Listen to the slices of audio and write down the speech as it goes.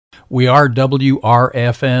We are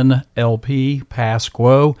WRFN-LP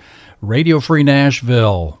Pasquo, Radio Free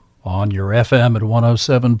Nashville, on your FM at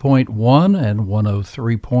 107.1 and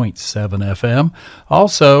 103.7 FM.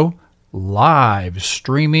 Also, live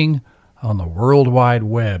streaming on the World Wide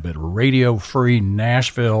Web at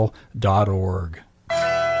radiofreenashville.org.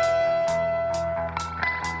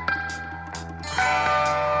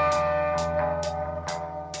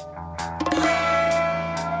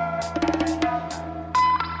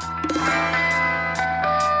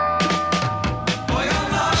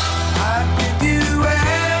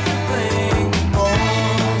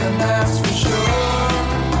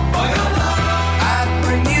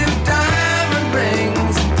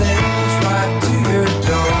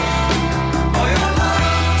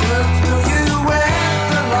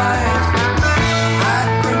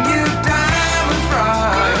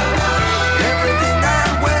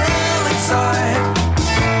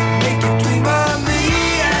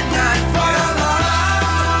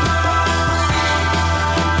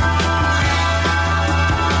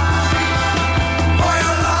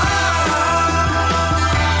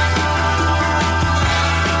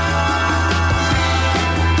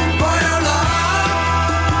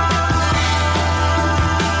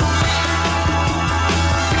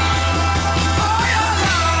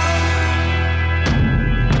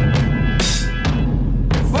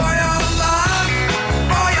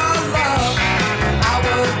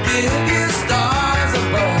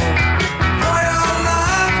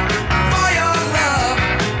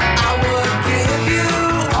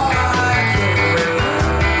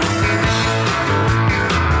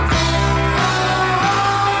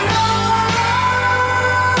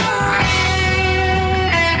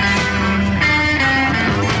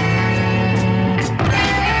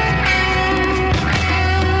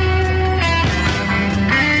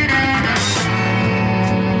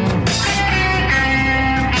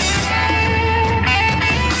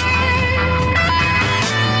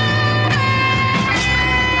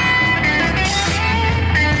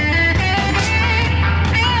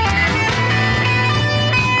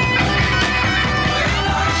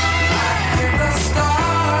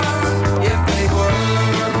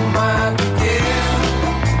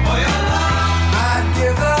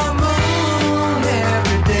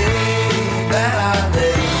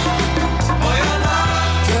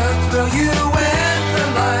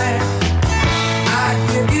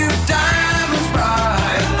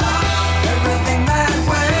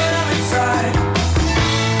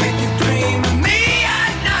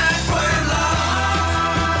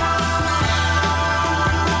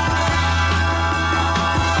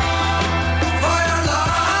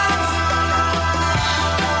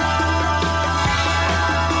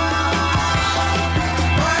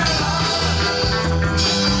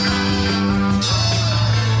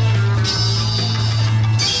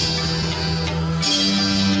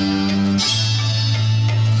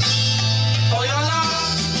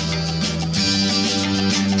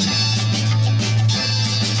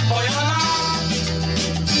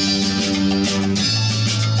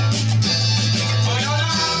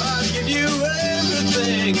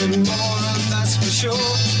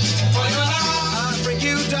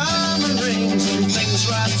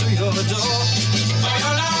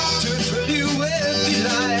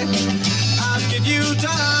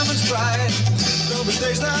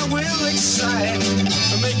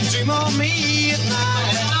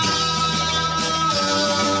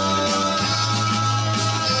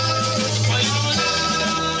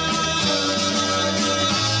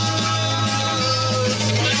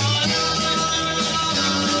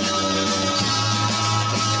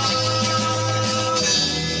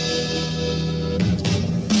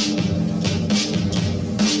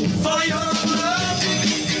 For your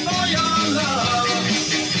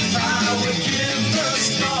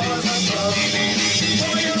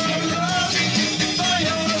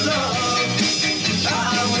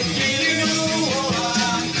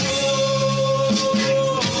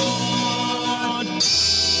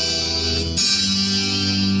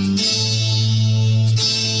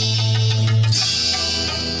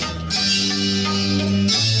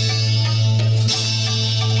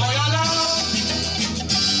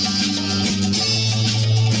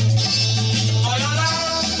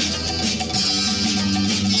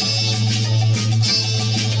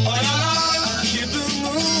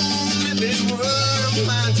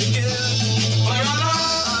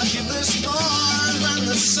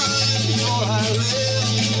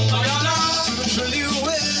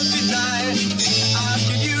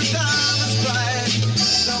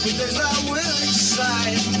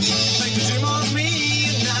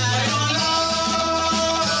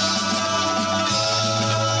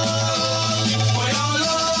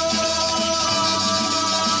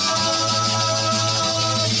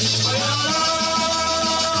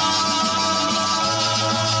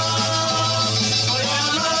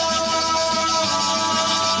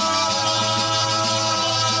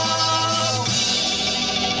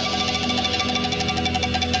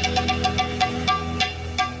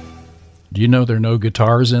Do you know there are no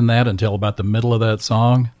guitars in that until about the middle of that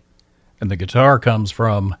song? And the guitar comes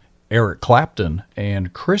from Eric Clapton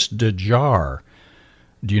and Chris DeJar.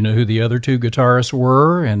 Do you know who the other two guitarists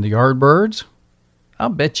were in the Yardbirds? I'll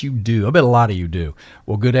bet you do. I bet a lot of you do.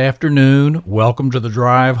 Well, good afternoon. Welcome to the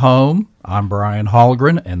drive home. I'm Brian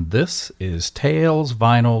Hallgren, and this is Tales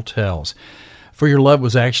Vinyl Tells. For Your Love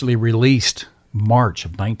was actually released March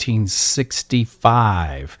of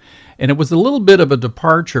 1965. And it was a little bit of a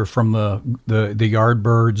departure from the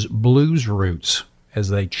Yardbirds' blues roots, as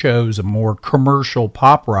they chose a more commercial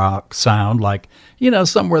pop rock sound, like,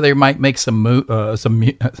 somewhere they might make some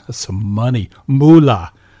money,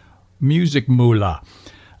 music moolah.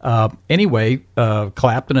 Anyway,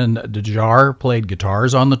 Clapton and DeJar played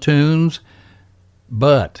guitars on the tunes,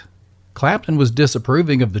 but Clapton was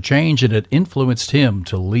disapproving of the change, and it influenced him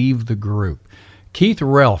to leave the group. Keith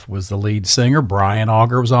Relf was the lead singer. Brian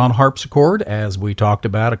Auger was on harpsichord, as we talked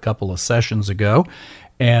about a couple of sessions ago.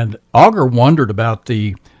 And Auger wondered about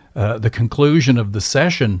the conclusion of the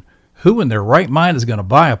session. Who in their right mind is going to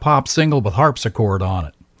buy a pop single with harpsichord on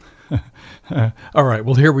it? All right,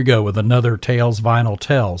 well, here we go with another Tales Vinyl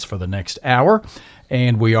Tells for the next hour.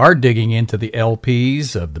 And we are digging into the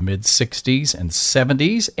LPs of the mid-60s and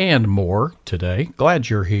 70s and more today. Glad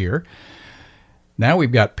you're here. Now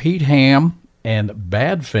we've got Pete Ham and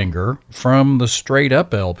Badfinger from the Straight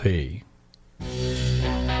Up LP.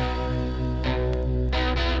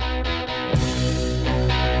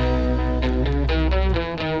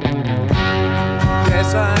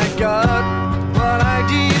 Yes, I got what I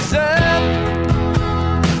deserve.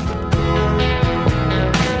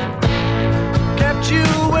 Kept you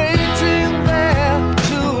waiting there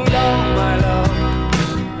too long, my love.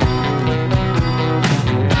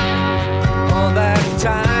 All that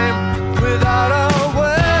time without a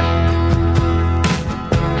word.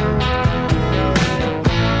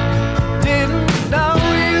 Didn't know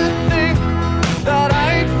you'd think that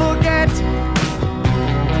I'd forget,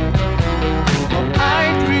 or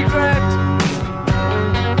I'd regret.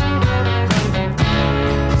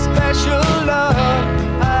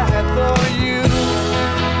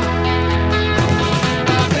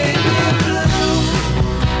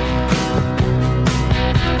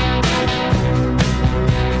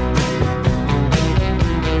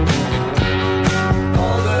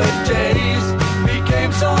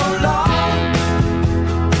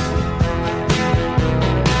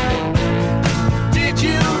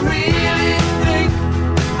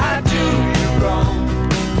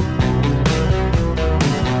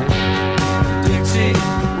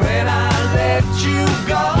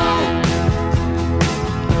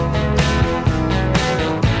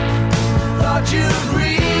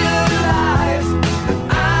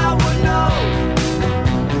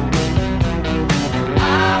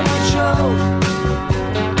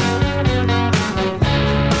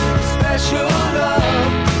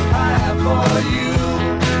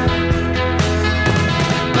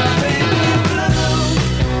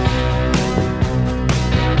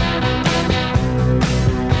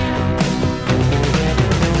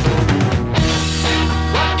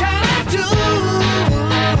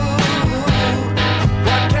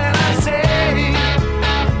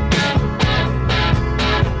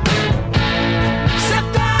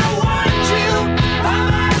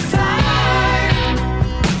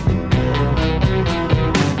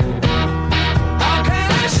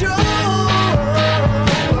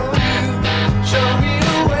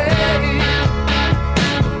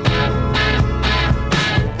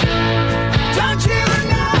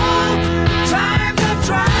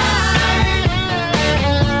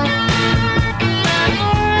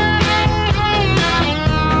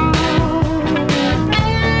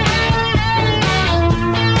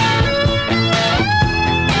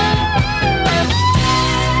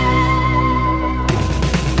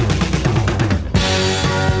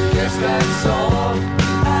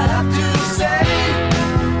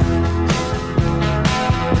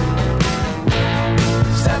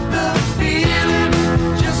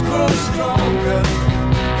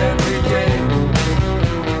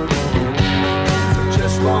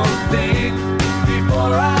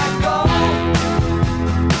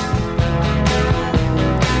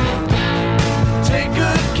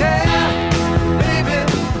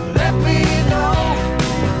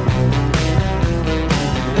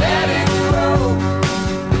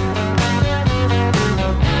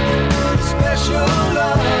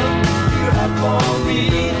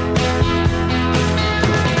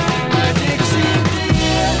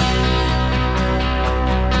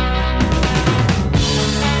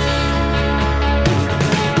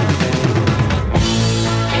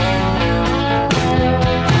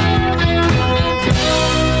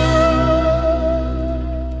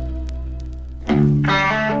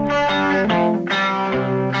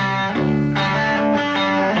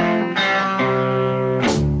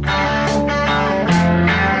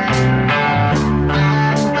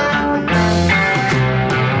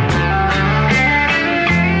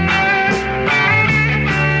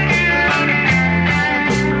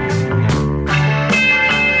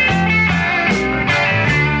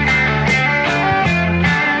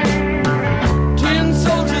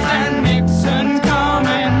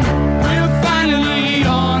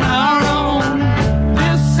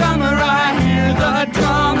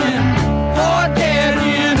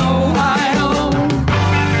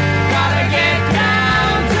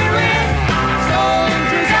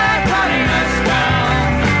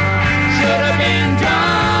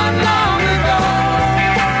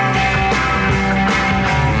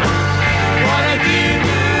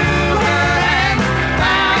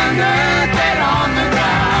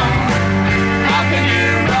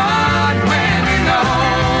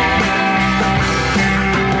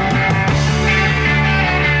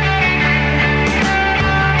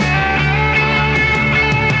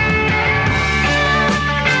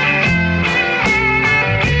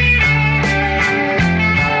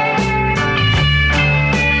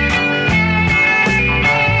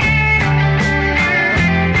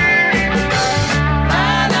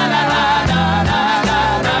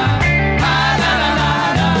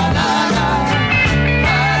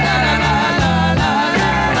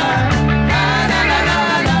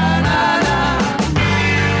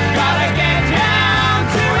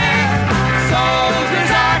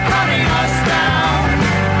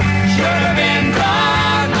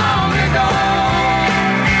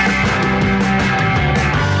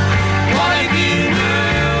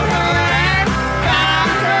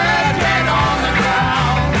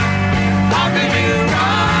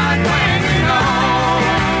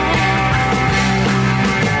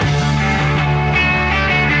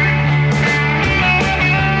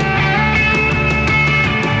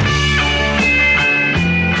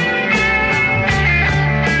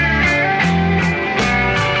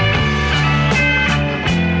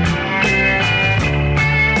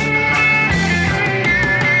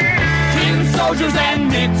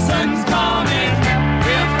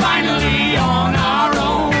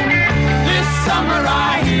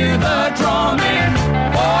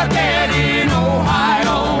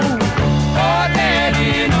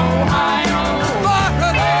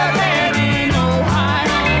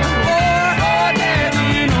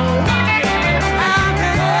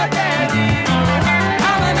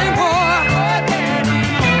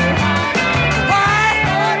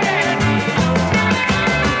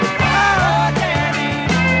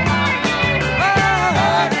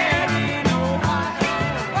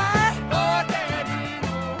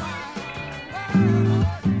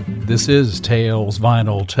 This is Tales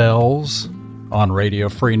Vinyl Tells on Radio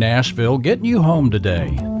Free Nashville, getting you home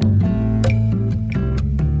today.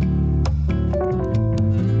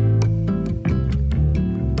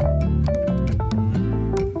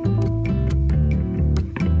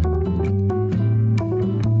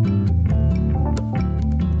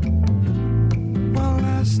 Well,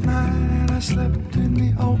 last night I slept in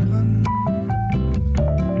the open,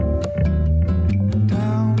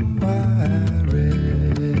 down by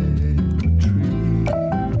redwood trees.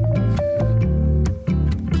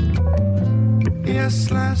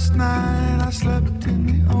 Yes, last night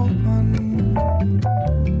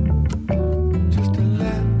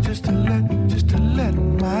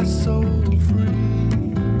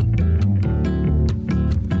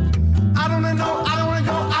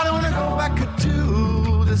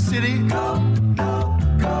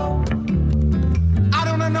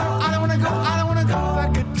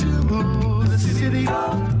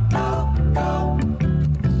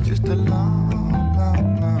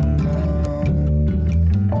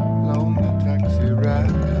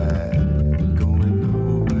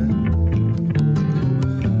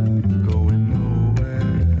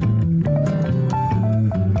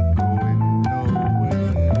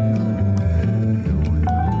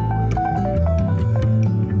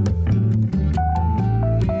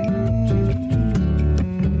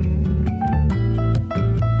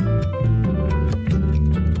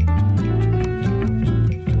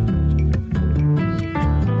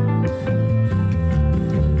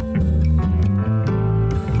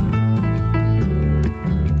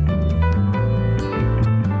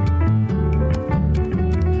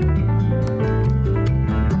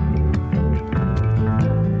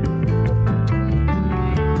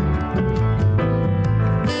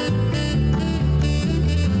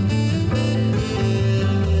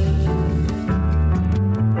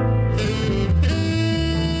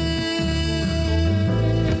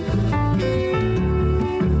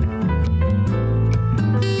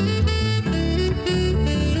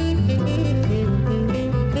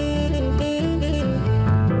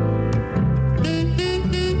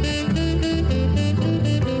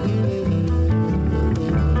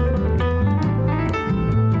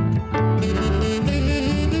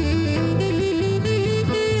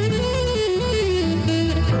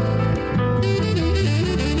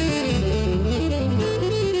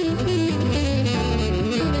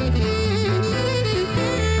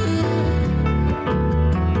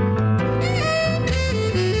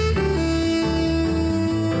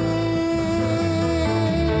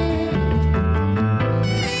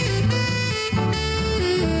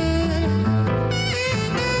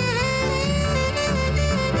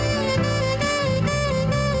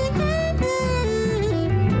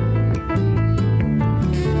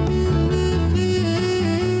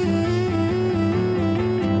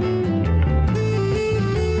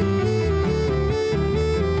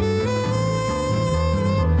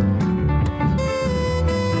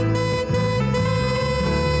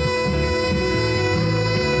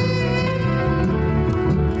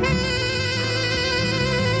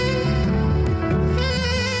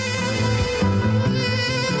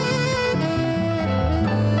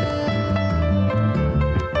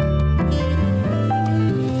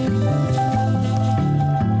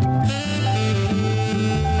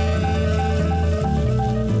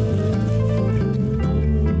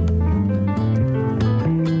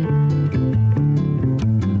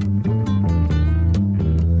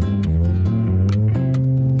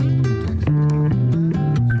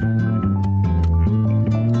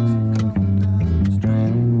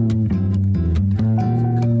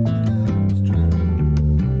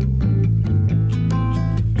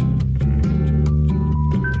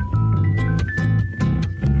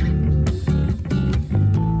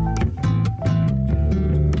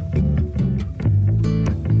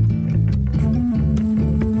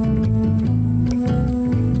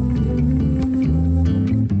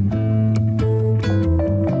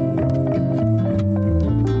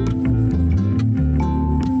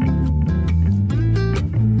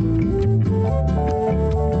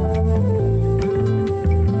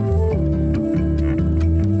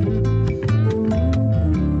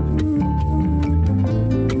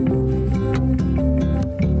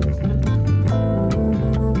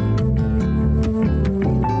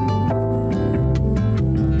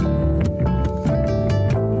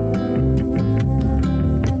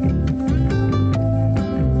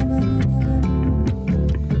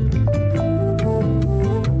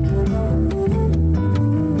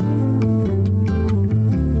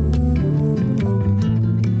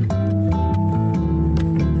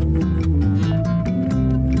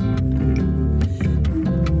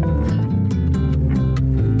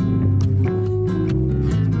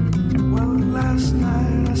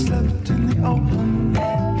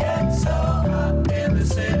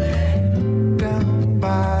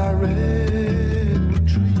by a redwood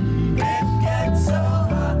tree. It gets so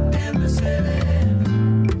hot in the city.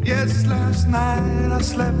 Yes, last night I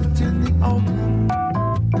slept in the open.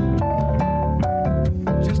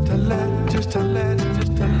 Just to let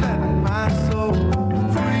my soul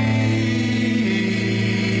free.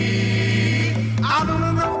 I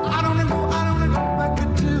don't know back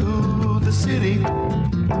to the city.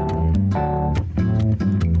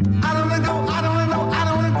 I don't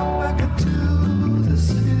know back to the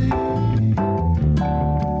city.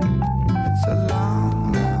 It's a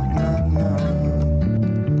long,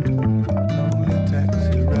 lonely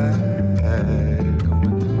taxi ride.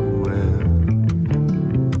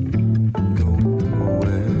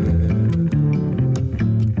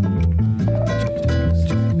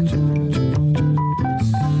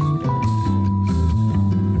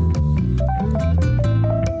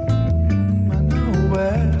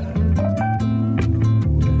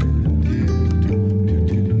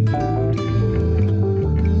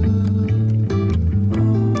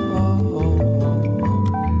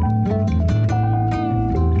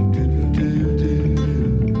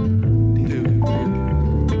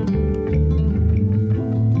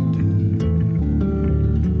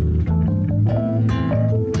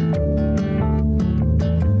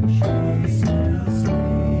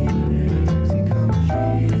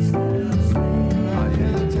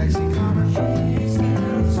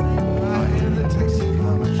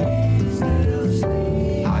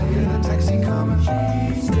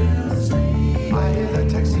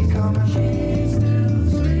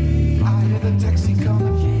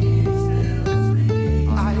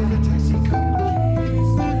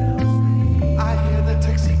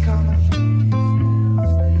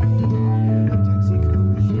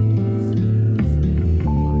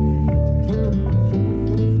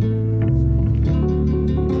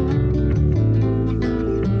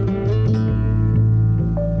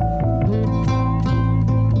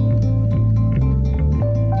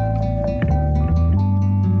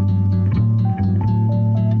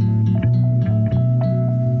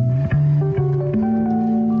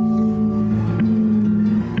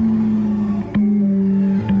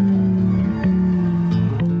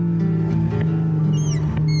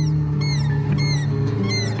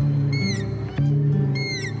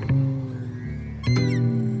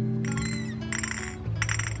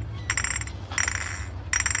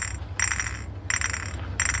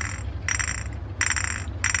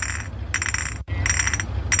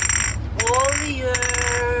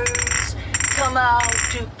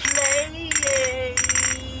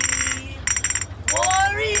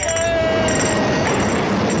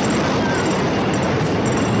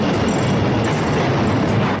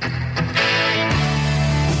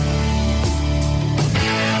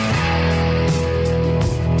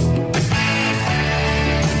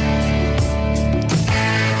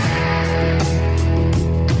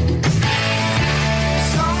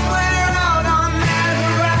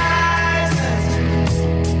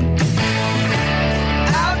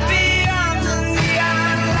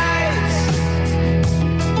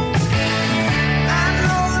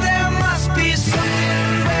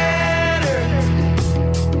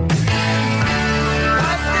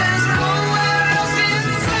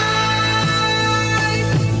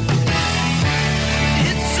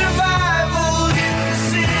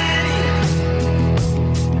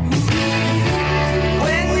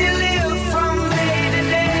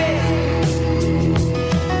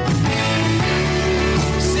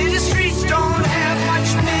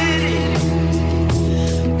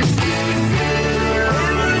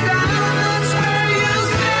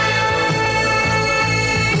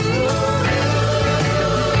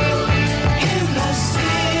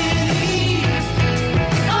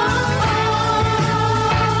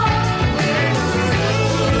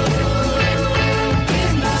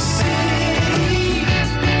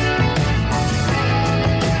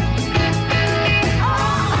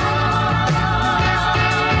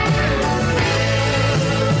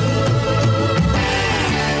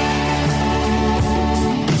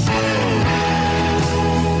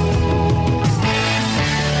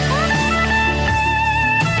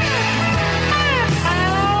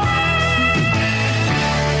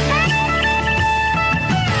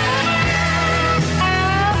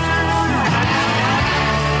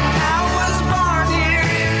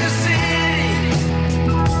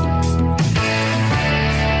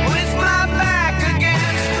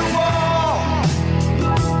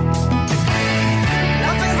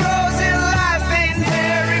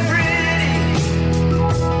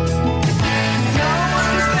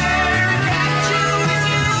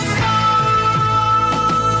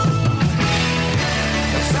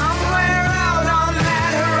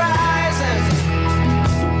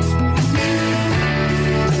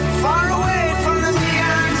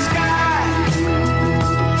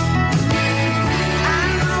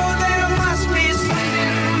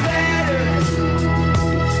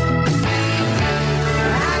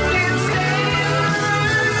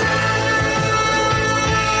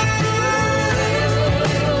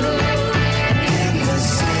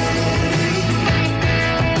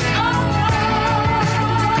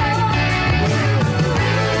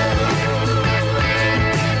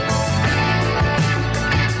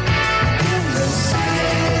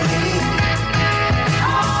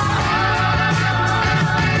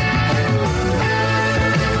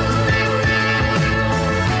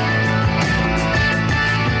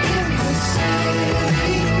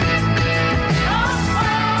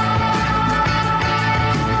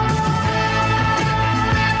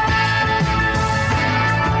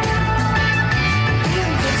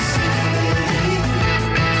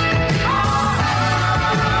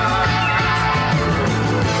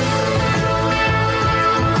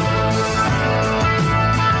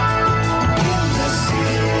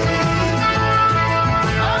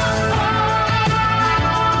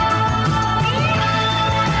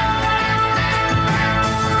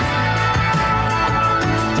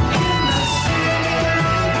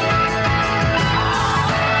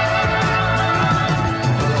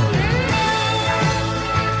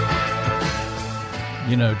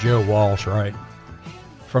 Joe Walsh, right?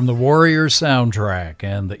 From the Warriors soundtrack,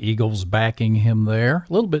 and the Eagles backing him there.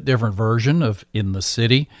 A little bit different version of In the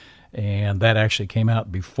City, and that actually came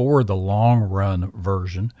out before the long run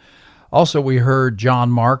version. Also, we heard John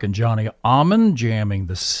Mark and Johnny Almond jamming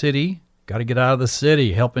The City. Got to get out of the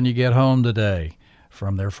city, helping you get home today,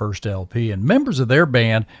 from their first LP. And members of their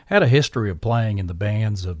band had a history of playing in the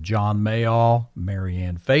bands of John Mayall,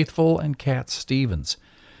 Marianne Faithfull, and Cat Stevens.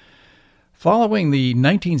 Following the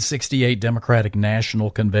 1968 Democratic National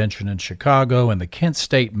Convention in Chicago and the Kent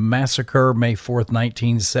State Massacre, May 4th,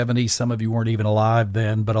 1970, some of you weren't even alive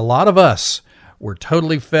then, but a lot of us were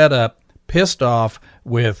totally fed up, pissed off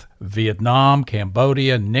with Vietnam,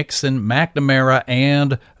 Cambodia, Nixon, McNamara,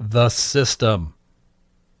 and the system.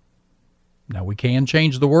 Now, we can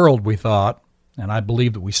change the world, we thought, and I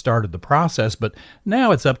believe that we started the process, but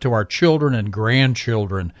now it's up to our children and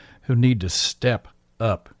grandchildren who need to step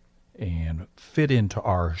up and fit into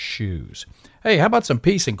our shoes. Hey, how about some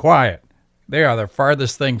peace and quiet? They are the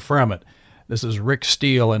farthest thing from it. This is Rick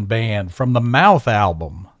Steele and band from the Mouth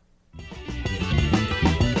album.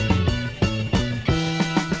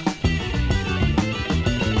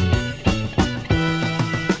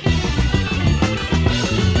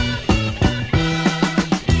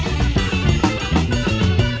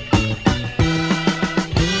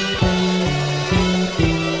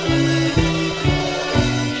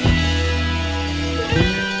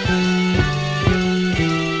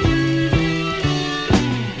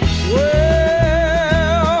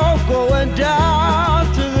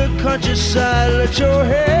 Countryside, let your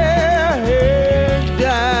hair hang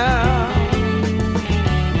down.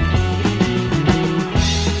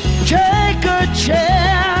 Take a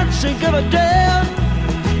chance and give a damn,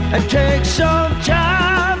 and take some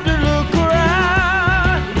time to look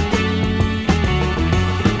around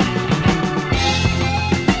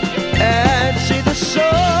and see the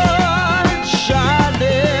sun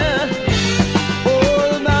shining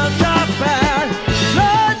over the mountaintop and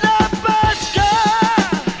light up the sky.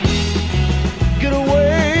 Get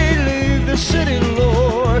away, leave the city,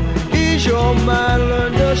 Lord. Ease your mind,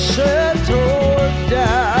 learn to settle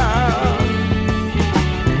down.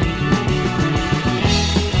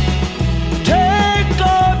 Take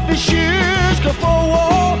off your shoes, go for a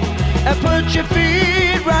walk, and put your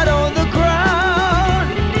feet right on the ground.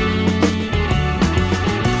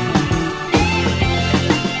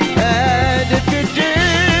 And if you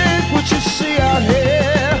dig what you see out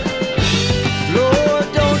here,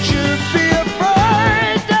 Lord, don't you be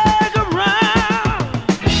afraid, dig around.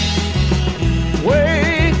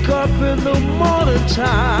 Wake up in the morning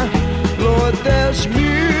time, Lord, there's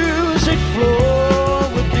music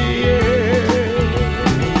flowing with the air.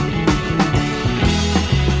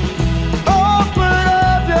 Open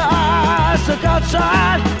up your eyes, look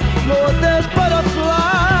outside, Lord, there's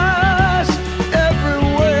butterflies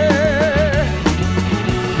everywhere.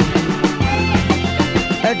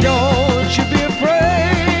 And don't you be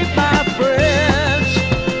afraid, my friends,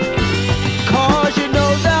 'cause you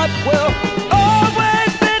know that we'll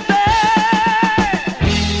always be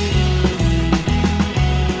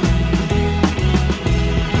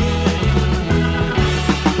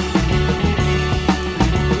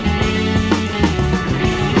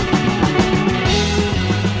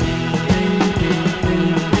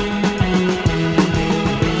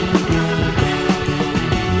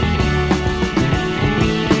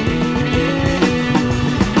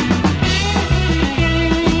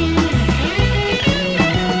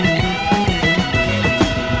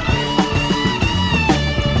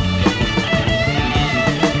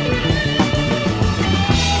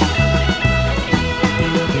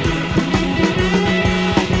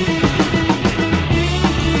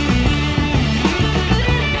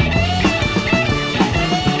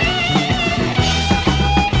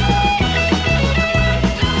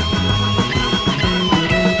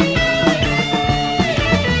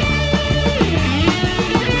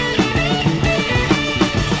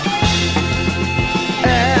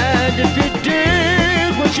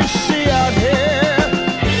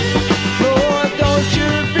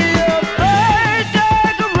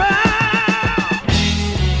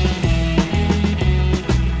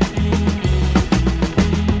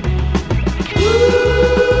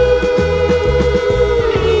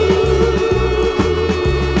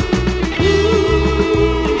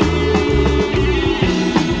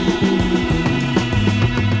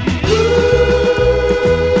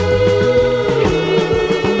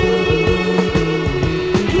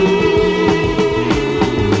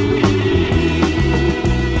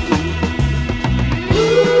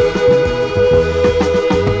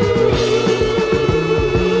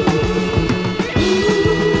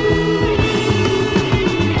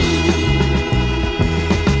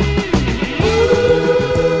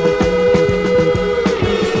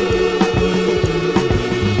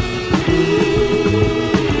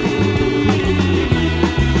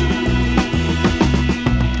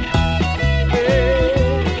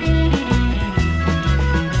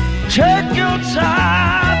Take your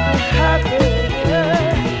time, be happy.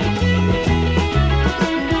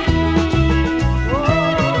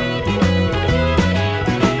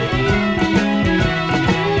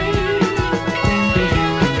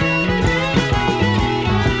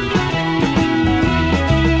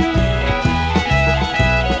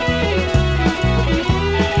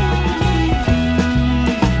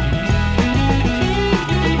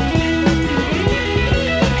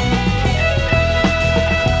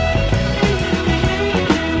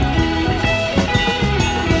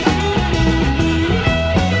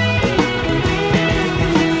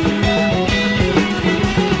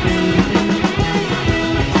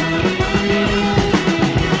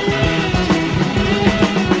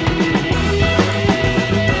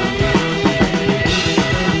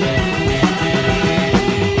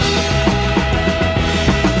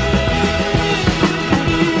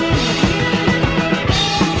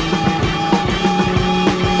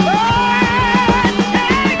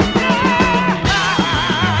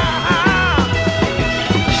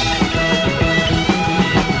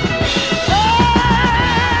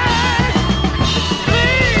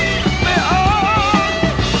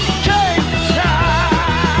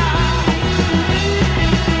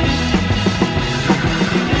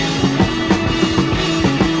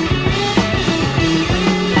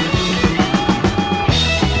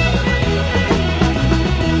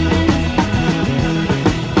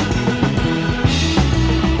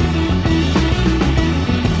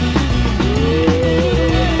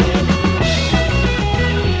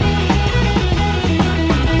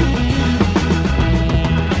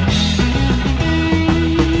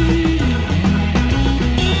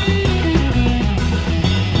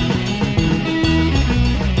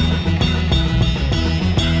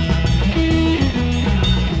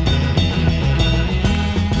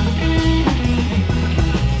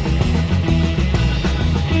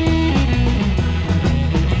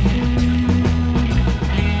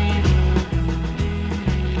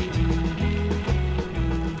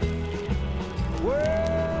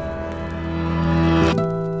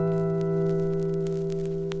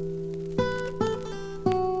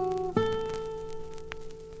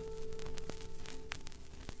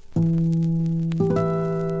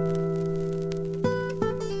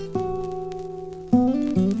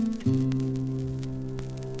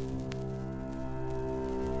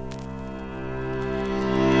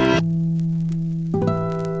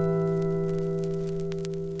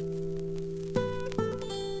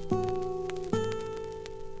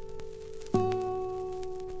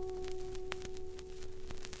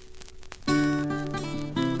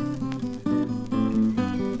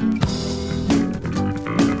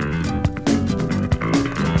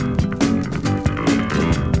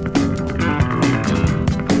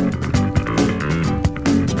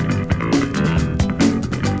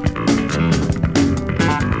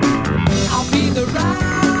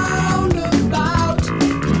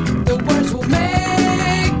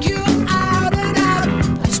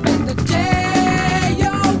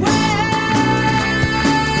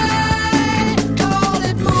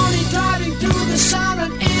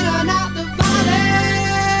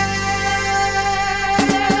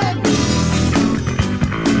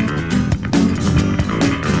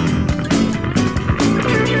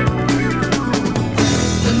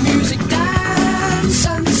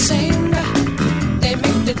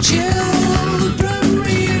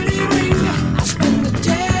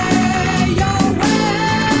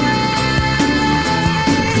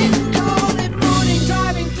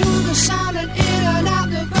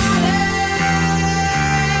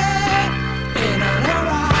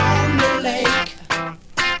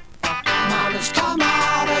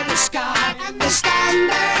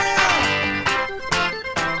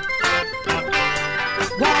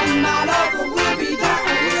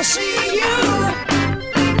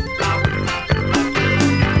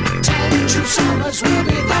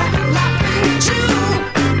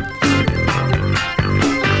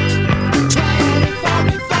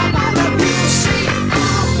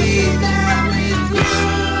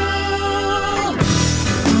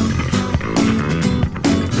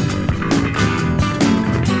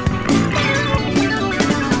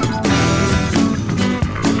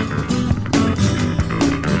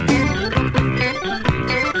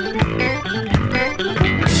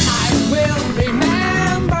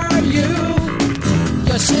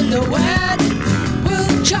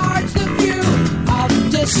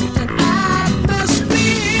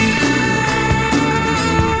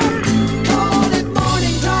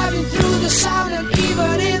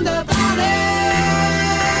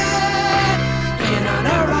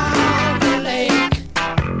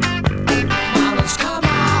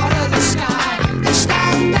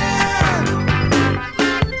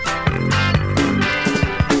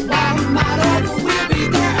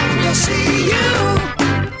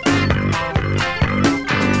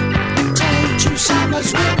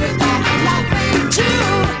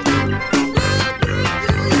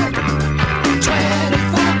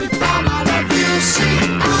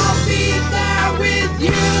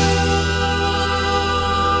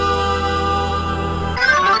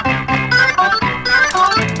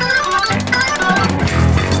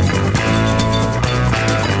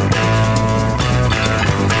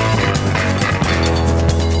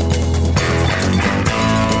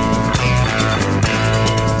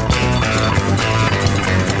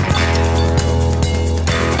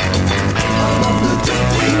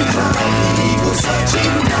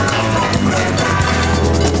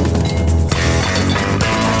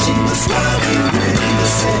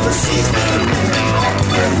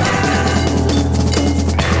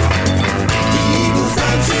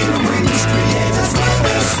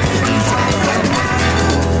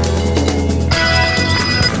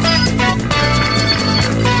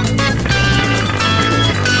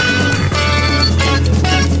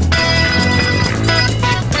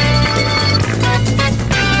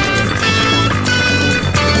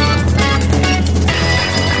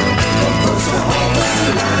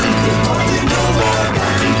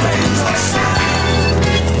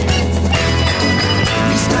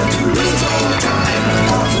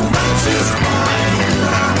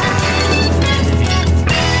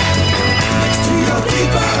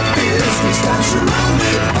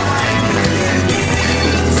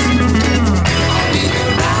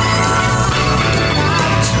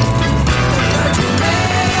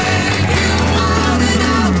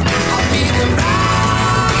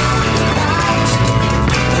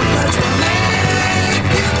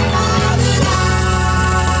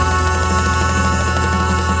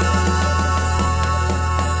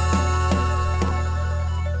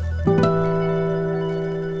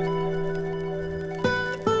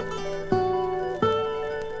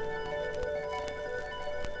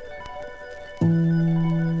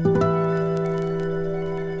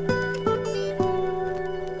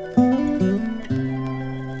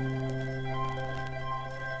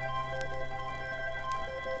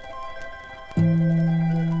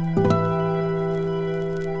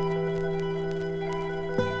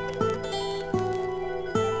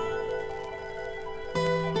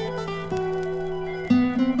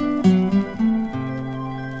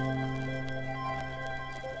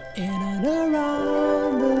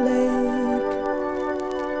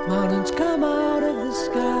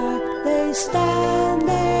 me stand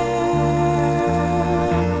there.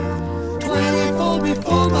 24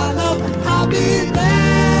 before my love, I'll be there.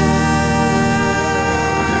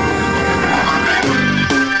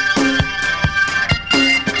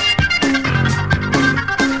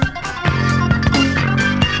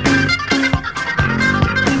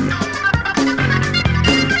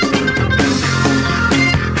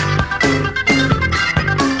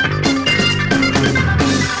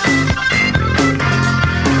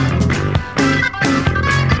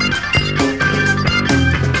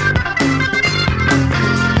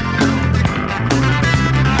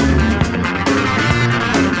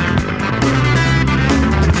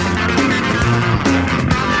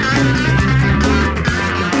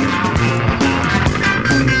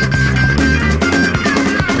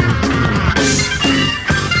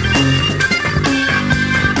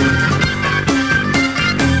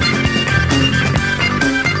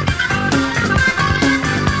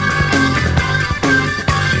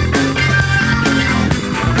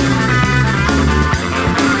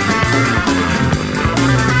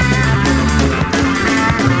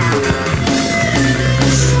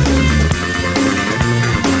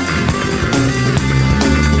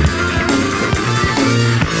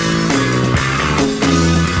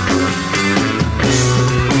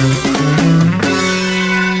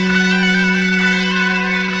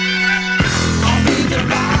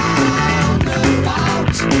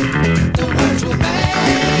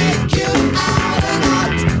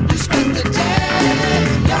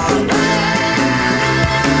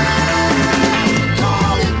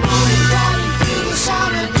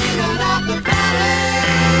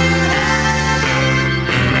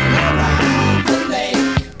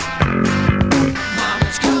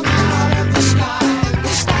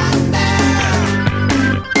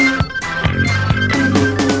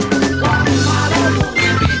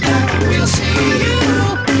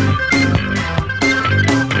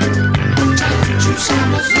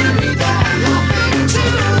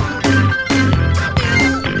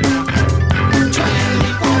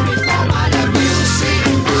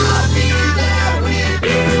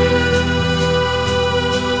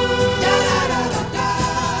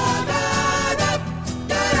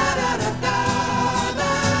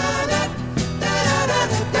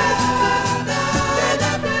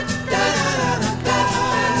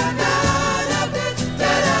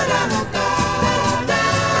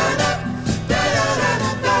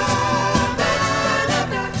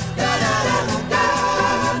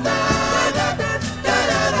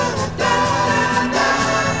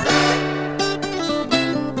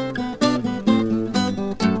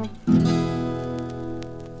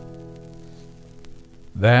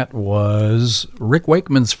 That was Rick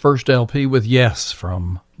Wakeman's first LP with Yes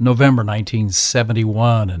from November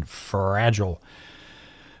 1971 and Fragile.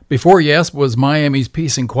 Before Yes was Miami's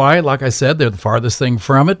Peace and Quiet. Like I said, they're the farthest thing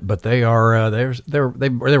from it, but they are they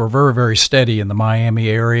were very, very steady in the Miami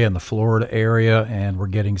area and the Florida area, and were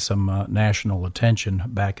getting some national attention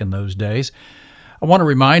back in those days. I want to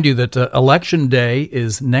remind you that Election Day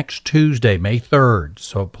is next Tuesday, May 3rd,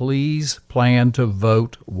 so please plan to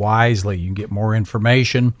vote wisely. You can get more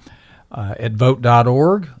information at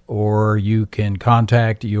vote.org, or you can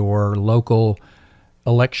contact your local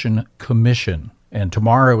election commission. And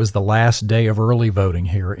tomorrow is the last day of early voting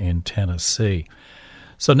here in Tennessee.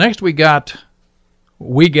 So next we got him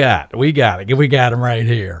right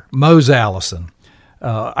here, Mose Allison.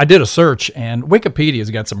 I did a search, and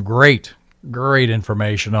Wikipedia's got some great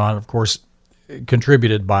information on, of course,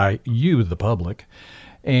 contributed by you, the public.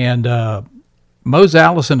 And Mose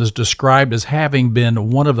Allison is described as having been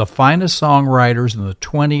one of the finest songwriters in the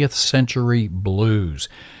 20th century blues.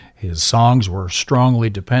 His songs were strongly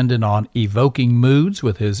dependent on evoking moods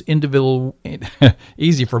with his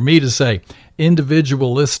easy for me to say,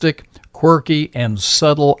 individualistic, quirky, and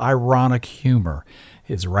subtle ironic humor.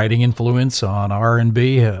 His writing influence on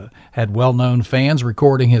R&B had well-known fans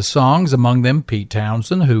recording his songs, among them Pete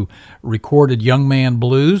Townsend, who recorded Young Man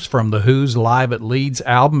Blues from The Who's Live at Leeds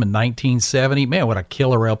album in 1970. Man, what a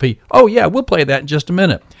killer LP. Oh, yeah, we'll play that in just a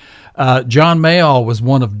minute. John Mayall was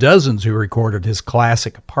one of dozens who recorded his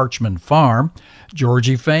classic Parchman Farm.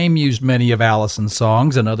 Georgie Fame used many of Allison's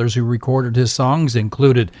songs, and others who recorded his songs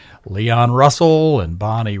included Leon Russell and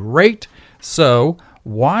Bonnie Raitt. So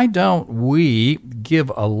why don't we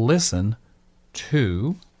give a listen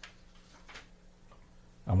to...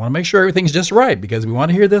 I want to make sure everything's just right, because we want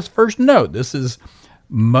to hear this first note. This is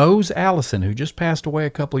Mose Allison, who just passed away a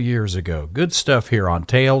couple years ago. Good stuff here on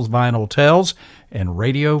Tales, Vinyl Tells, and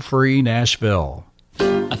Radio Free Nashville.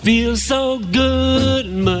 I feel so good,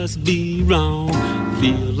 it must be wrong.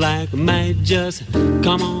 Feel like I might just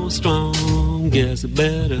come on strong. guess I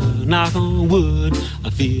better knock on wood. I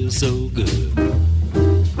feel so good.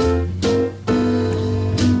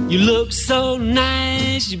 You look so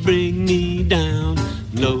nice, you bring me down.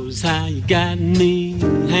 Notice how you got me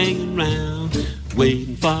hanging around,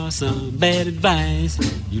 waiting for some bad advice.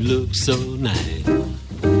 You look so nice.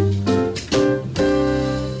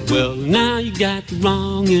 Well, now you got the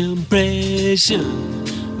wrong impression.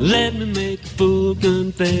 Let me make a full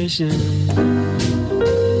confession.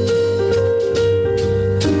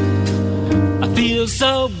 I feel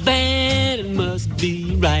so bad, it must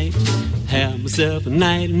be right. Have myself a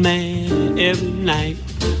nightmare every night.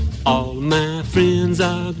 All of my friends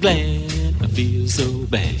are glad. I feel so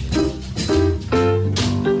bad.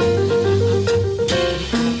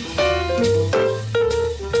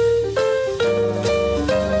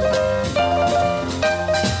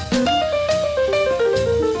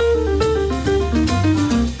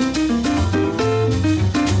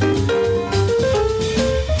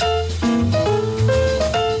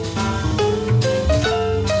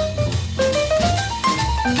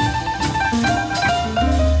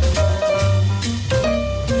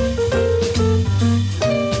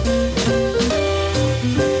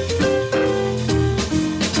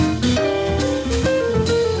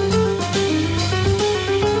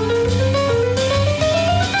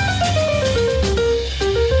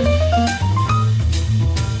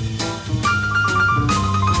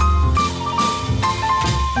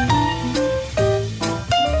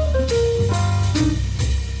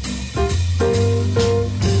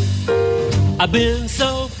 I've been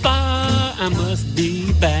so far, I must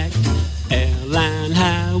be back. Airline,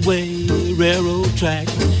 highway, railroad track.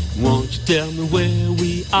 Won't you tell me where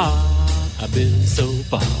we are? I've been so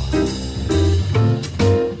far.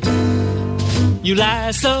 You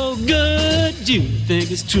lie so good, you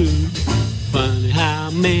think it's true. Funny how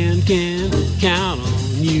a man can count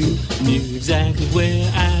on you. Knew exactly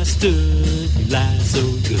where I stood. You lie so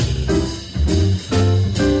good.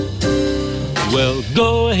 Well,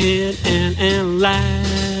 go ahead and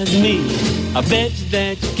analyze me. I bet you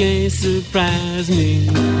that you can't surprise me.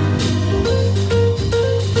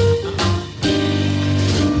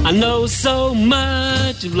 I know so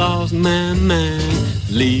much, I've lost my mind,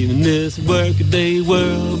 leaving this workaday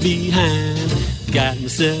world behind. Got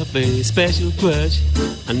myself a special crush,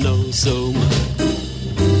 I know so much.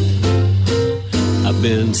 I've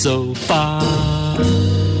been so far,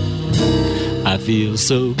 I feel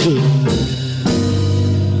so good.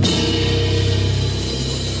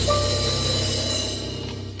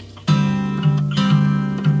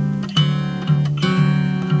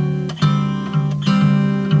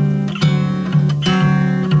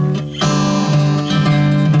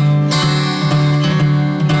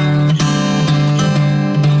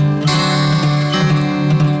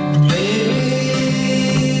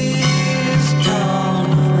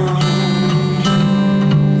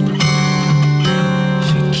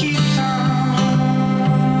 Keeps on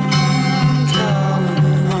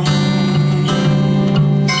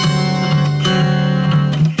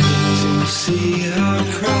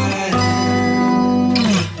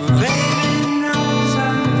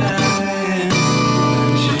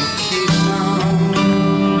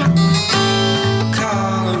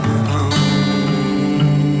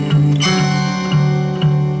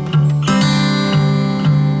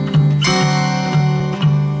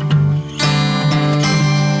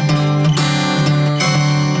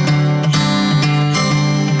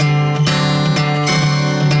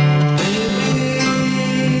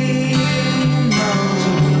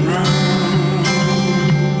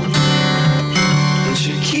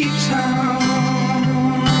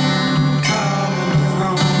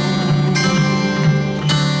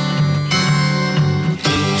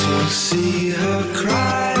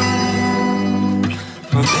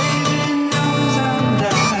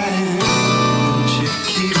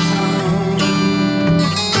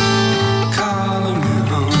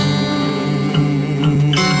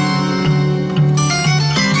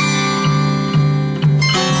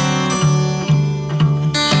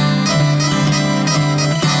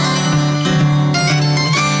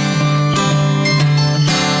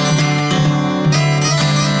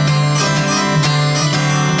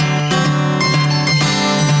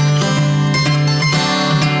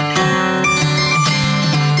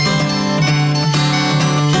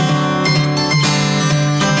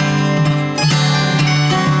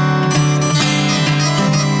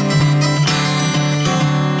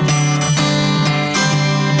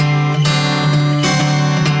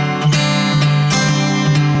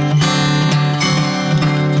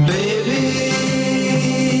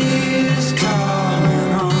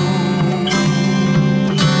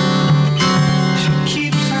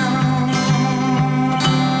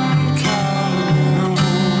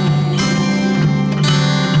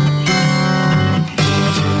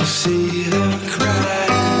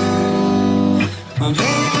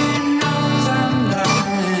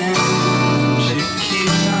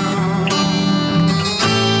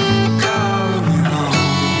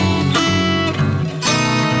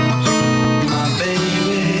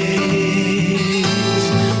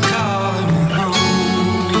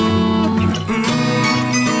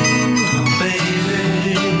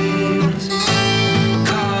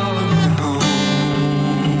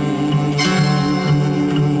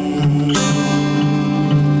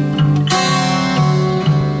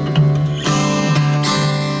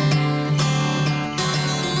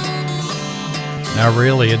Now,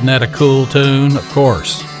 really, isn't that a cool tune? Of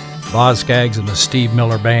course. Boz Scaggs and the Steve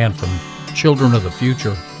Miller Band from Children of the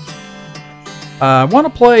Future. I want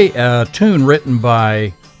to play a tune written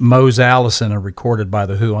by Mose Allison and recorded by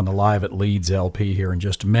The Who on the Live at Leeds LP here in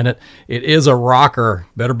just a minute. It is a rocker.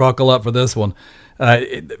 Better buckle up for this one.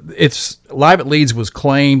 It's Live at Leeds was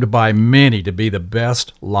claimed by many to be the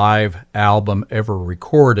best live album ever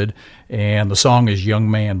recorded, and the song is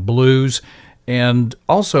Young Man Blues. And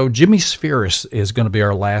also, Jimmy Spheris is going to be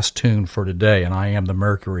our last tune for today, and I Am the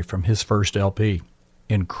Mercury from his first LP.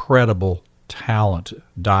 Incredible talent,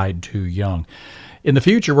 died too young. In the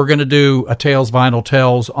future, we're going to do a Tales Vinyl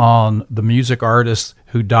Tells on the music artists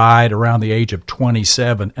who died around the age of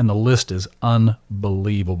 27, and the list is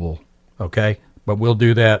unbelievable, okay? But we'll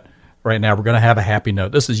do that right now. We're going to have a happy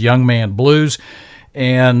note. This is Young Man Blues.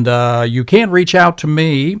 And you can reach out to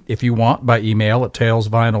me if you want by email at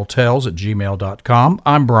talesvinyltells@gmail.com.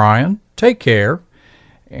 I'm Brian. Take care.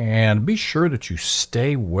 And be sure that you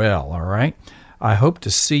stay well, all right? I hope to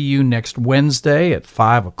see you next Wednesday at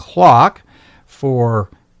 5 o'clock for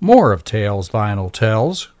more of Tales Vinyl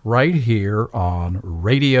Tells right here on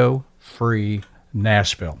Radio Free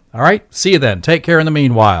Nashville. All right? See you then. Take care in the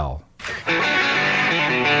meanwhile.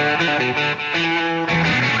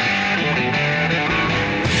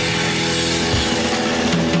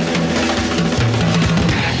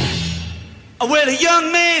 Well, a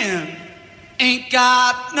young man ain't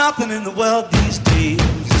got nothing in the world these days.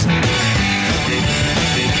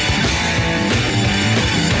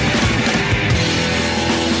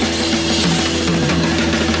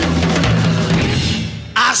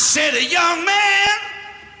 I said a young man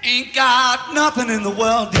ain't got nothing in the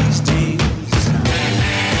world these days.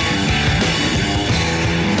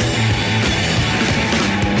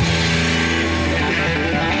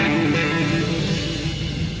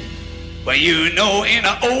 Well, you know, in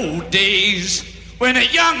the old days, when a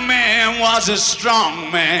young man was a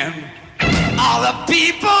strong man, all the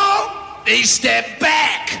people, they stepped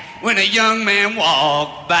back when a young man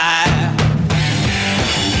walked by.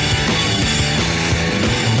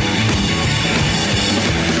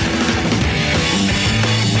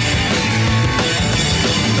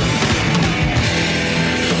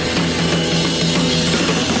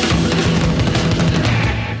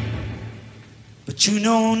 But you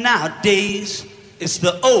know, nowadays, it's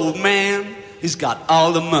the old man who's got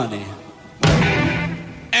all the money.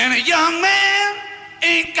 And a young man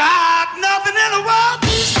ain't got nothing in the world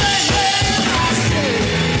these days.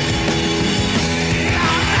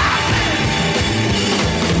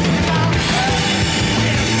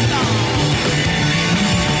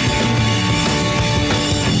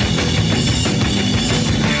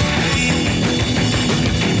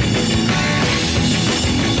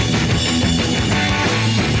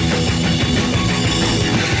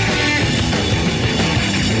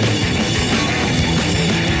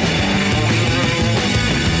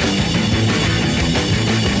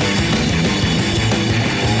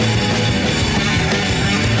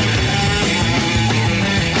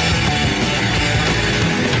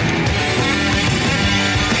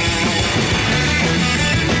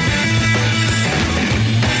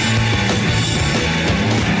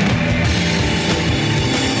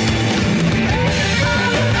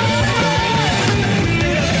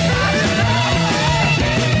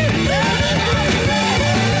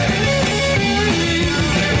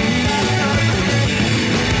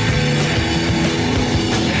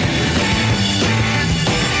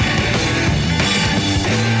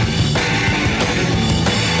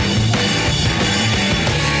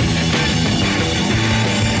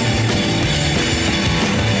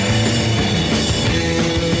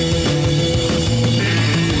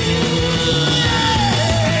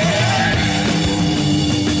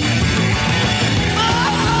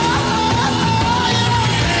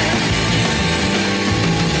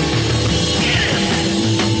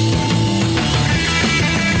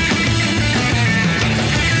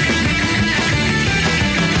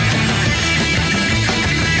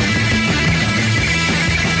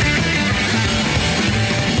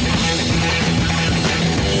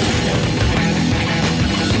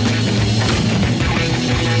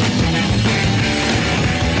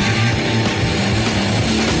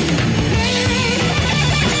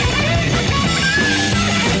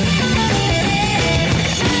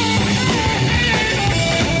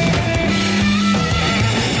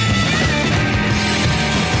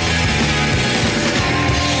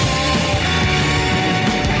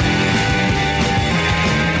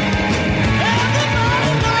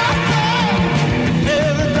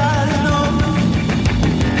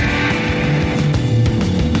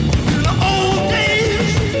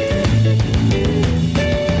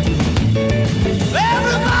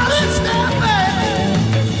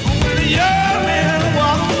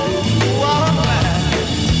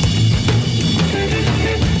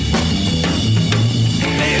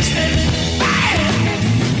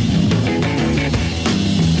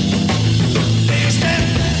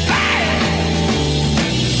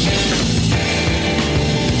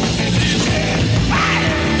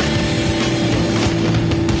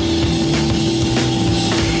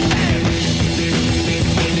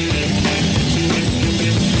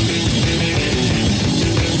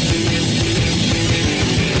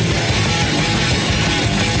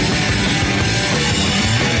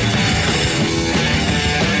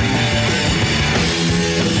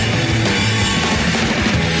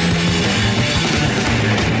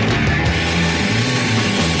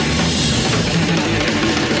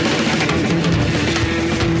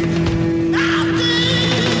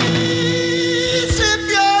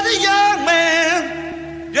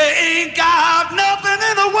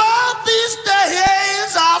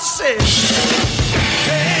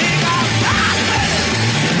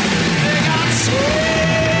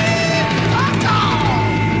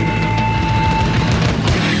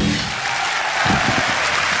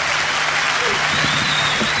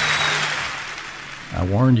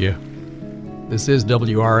 warned you. This is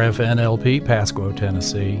WRFN-LP, Pasco,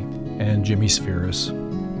 Tennessee, and Jimmy Spheris.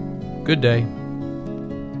 Good day.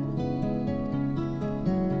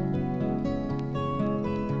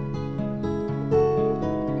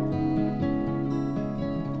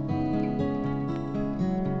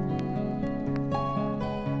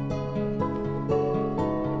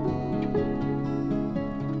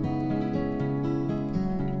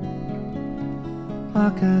 I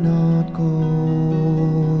cannot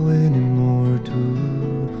go anymore to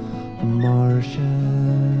the marshes,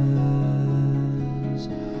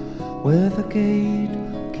 where the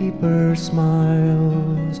gatekeeper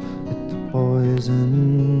smiles at the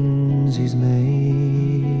poisons he's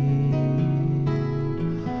made.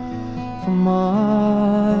 For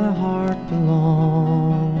my heart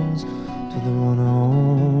belongs to the one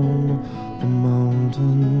on the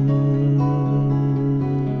mountain,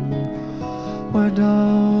 where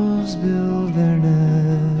doves build their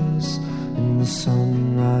nests in the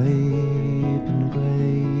sun-ripened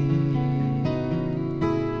glade.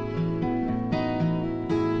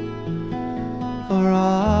 For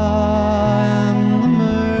I am the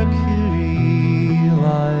mercury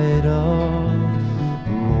light of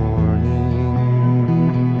the morning,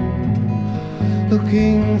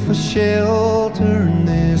 looking for shelter in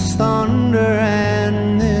this thunder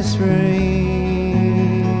and this rain.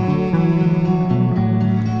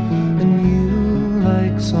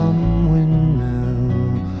 Some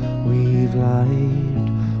windmill weave light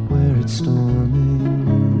where it's storming.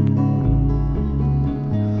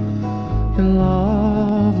 Your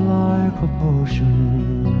love like a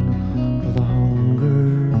potion for the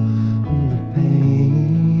hunger and the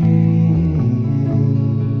pain.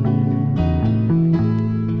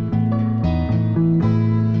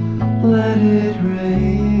 Let it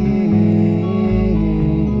rain.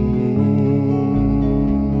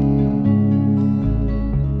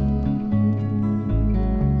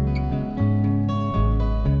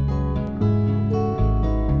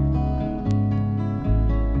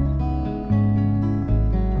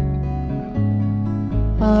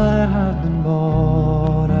 I have been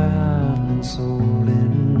bought, I have been sold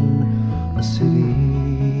in a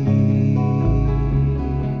city.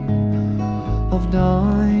 I've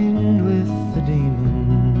dined with the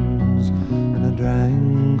demons and I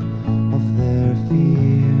drank of their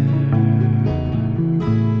fear.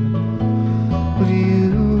 But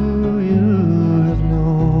you have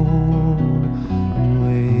known and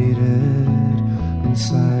waited in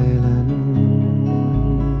silence.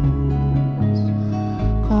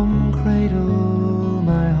 Come cradle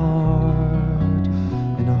my heart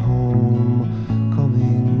in a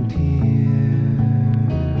homecoming tear.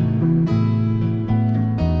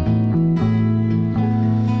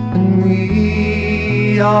 And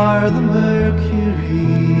we are the mercury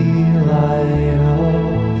light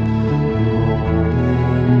of the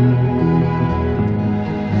morning,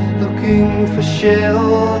 looking for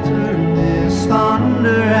shelter in this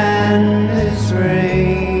thunder and this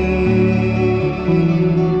rain.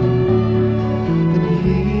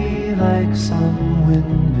 Like some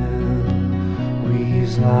windmill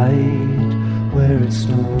weaves light where it's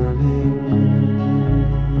storming.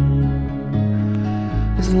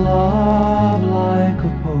 Is love like a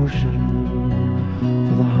potion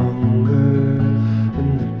for the hunger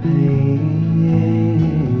and the pain?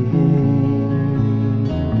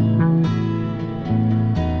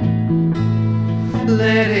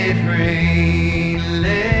 Let it rain,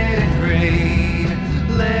 let it rain,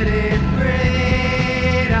 let it rain.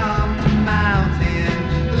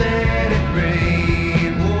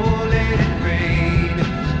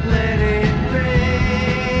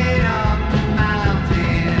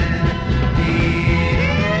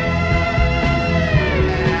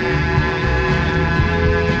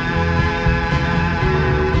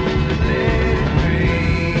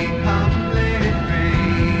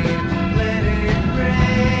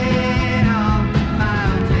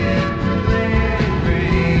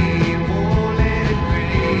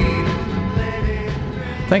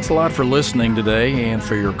 Thanks a lot for listening today and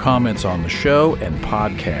for your comments on the show and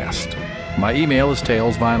podcast. My email is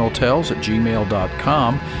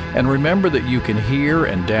talesvinyltales@gmail.com, and remember that you can hear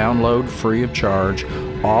and download free of charge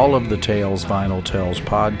all of the Tales Vinyl Tales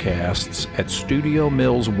podcasts at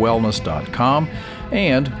studiomillswellness.com,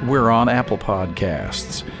 and we're on Apple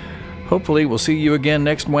Podcasts. Hopefully we'll see you again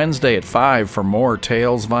next Wednesday at 5 for more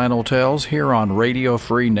Tales Vinyl Tales here on Radio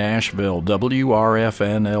Free Nashville,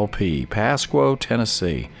 WRFN-LP, Pasco,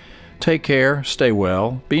 Tennessee. Take care, stay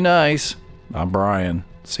well, be nice. I'm Brian.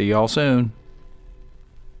 See y'all soon.